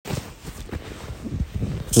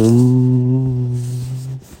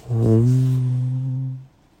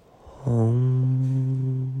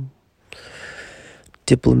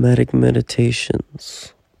Diplomatic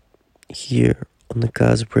Meditations here on the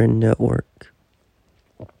God's Brand Network.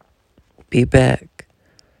 Be back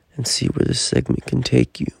and see where this segment can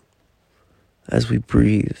take you as we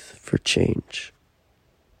breathe for change.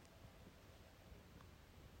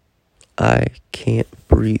 I can't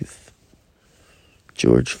breathe.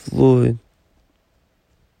 George Floyd,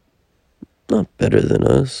 not better than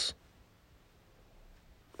us.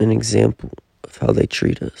 An example of how they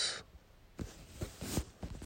treat us.